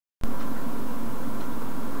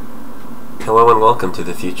Hello and welcome to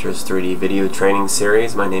the Futures 3D video training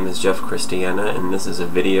series. My name is Jeff Christiana and this is a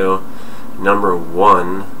video number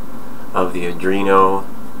 1 of the Arduino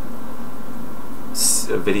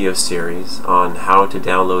video series on how to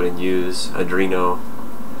download and use Arduino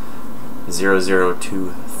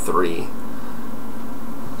 0023.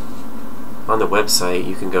 On the website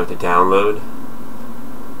you can go to download,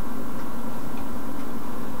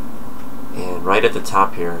 and right at the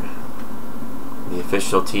top here the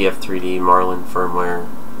official TF3D Marlin firmware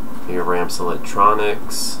for your Ramps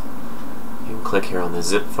Electronics. You can click here on the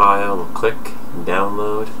zip file, we'll click and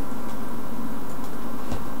download,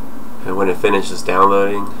 and when it finishes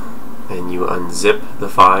downloading and you unzip the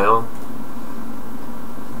file,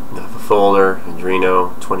 you have a folder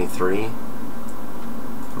Arduino 23.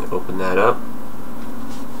 Open that up,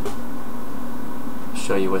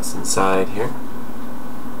 show you what's inside here.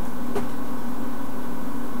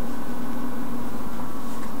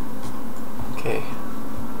 Okay,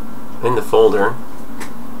 in the folder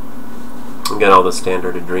we got all the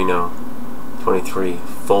standard Arduino 23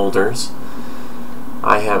 folders.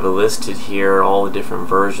 I have listed here all the different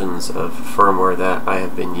versions of firmware that I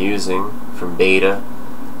have been using, from beta,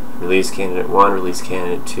 release candidate 1, release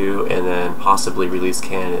candidate 2, and then possibly release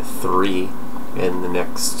candidate 3 in the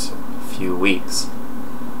next few weeks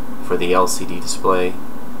for the LCD display.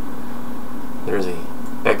 There's a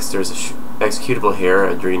executable here,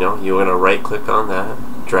 Arduino. You want to right click on that,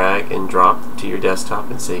 drag and drop to your desktop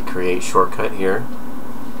and say create shortcut here.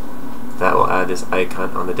 That will add this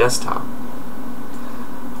icon on the desktop.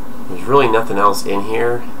 There's really nothing else in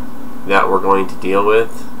here that we're going to deal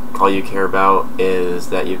with. All you care about is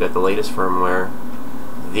that you've got the latest firmware.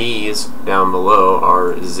 These down below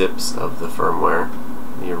are zips of the firmware,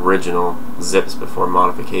 the original zips before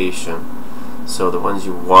modification. So the ones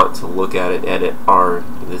you want to look at and edit are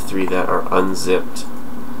the 3 that are unzipped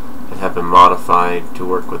and have been modified to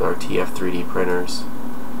work with our TF3D printers.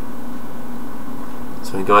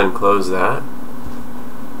 So we can go ahead and close that.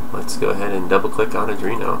 Let's go ahead and double click on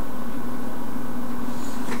Arduino.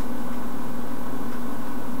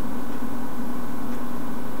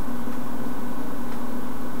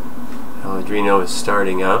 Arduino is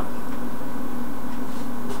starting up.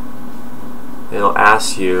 It'll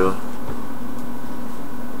ask you,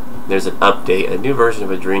 there's an update, a new version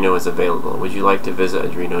of Arduino is available. Would you like to visit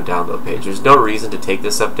Arduino download page? There's no reason to take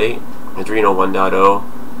this update. Arduino 1.0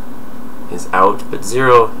 is out, but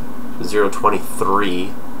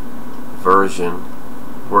 0023 version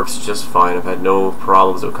works just fine. I've had no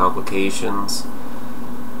problems or complications.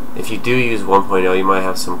 If you do use 1.0, you might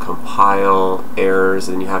have some compile errors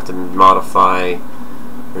and you have to modify.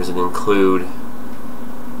 There's an include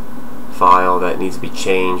file that needs to be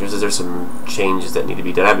changed. There's some changes that need to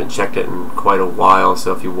be done. I haven't checked it in quite a while,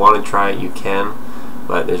 so if you want to try it you can,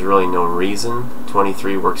 but there's really no reason.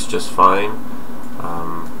 23 works just fine,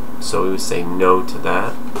 so we would say no to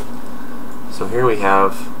that. So here we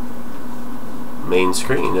have main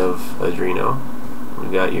screen of Arduino.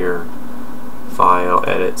 We've got your File,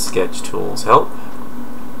 Edit, Sketch, Tools, Help.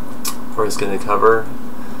 We're just going to cover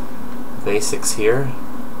basics here.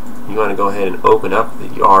 You want to go ahead and open up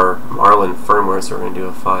our Marlin firmware, so we're going to do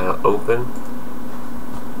a File, Open.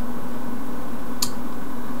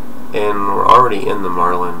 And we're already in the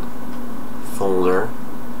Marlin folder.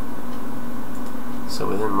 So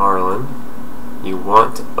within Marlin, you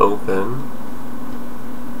want to open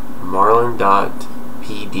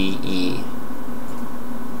marlin.pde.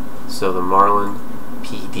 So the Marlin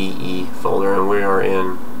PDE folder, and we are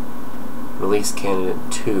in release candidate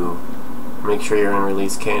 2. Make sure you're in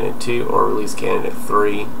release candidate 2 or release candidate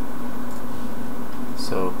 3.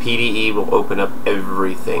 So PDE will open up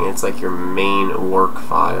everything. It's like your main work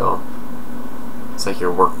file. It's like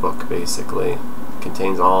your workbook basically. It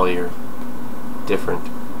contains all your different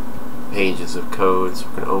pages of code. So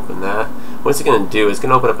we're going to open that. What's it going to do is it's going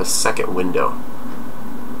to open up a second window.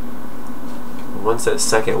 Once that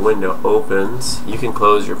second window opens, you can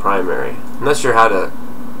close your primary. I'm not sure how to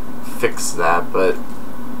fix that, but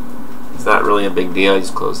it's not really a big deal. You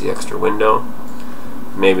just close the extra window.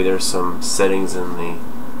 Maybe there's some settings in the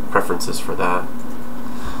preferences for that.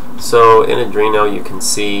 So in Arduino you can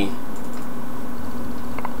see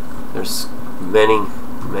there's many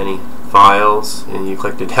files, and you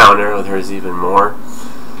click the down arrow, there's even more.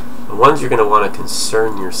 The ones you're going to want to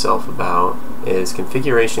concern yourself about is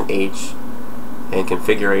Configuration H and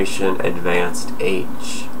Configuration Advanced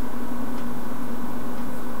H.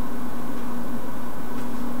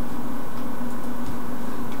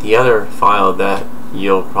 The other file that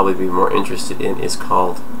you'll probably be more interested in is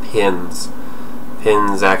called pins.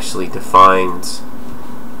 Pins actually defines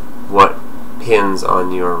what pins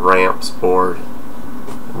on your ramps board,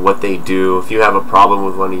 what they do. If you have a problem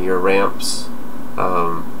with one of your ramps,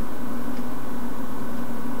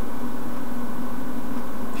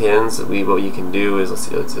 pins, what you can do is,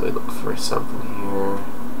 let's look for something here.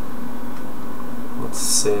 Let's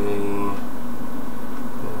say,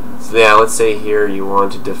 let's say here you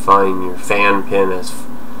want to define your fan pin as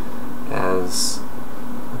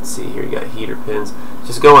let's see here, you got heater pins.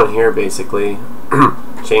 Just go on here basically,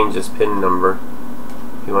 change this pin number.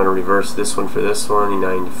 You want to reverse this one for this one,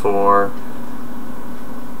 E94.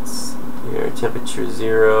 Here, temperature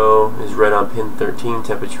 0 is red on pin 13,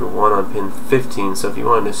 temperature 1 on pin 15. So if you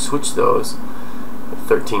wanted to switch those,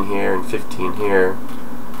 13 here and 15 here,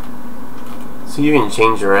 so you can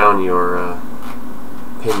change around your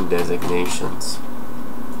pin designations.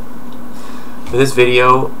 But this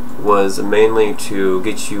video was mainly to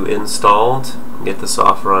get you installed, get the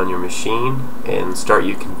software on your machine, and start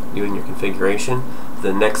doing your configuration.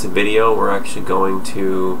 The next video we're actually going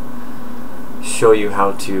to show you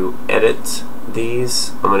how to edit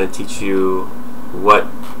these. I'm going to teach you what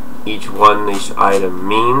each item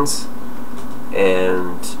means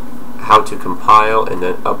and how to compile and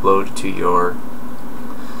then upload to your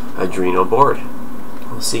Arduino board.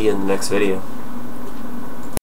 We'll see you in the next video.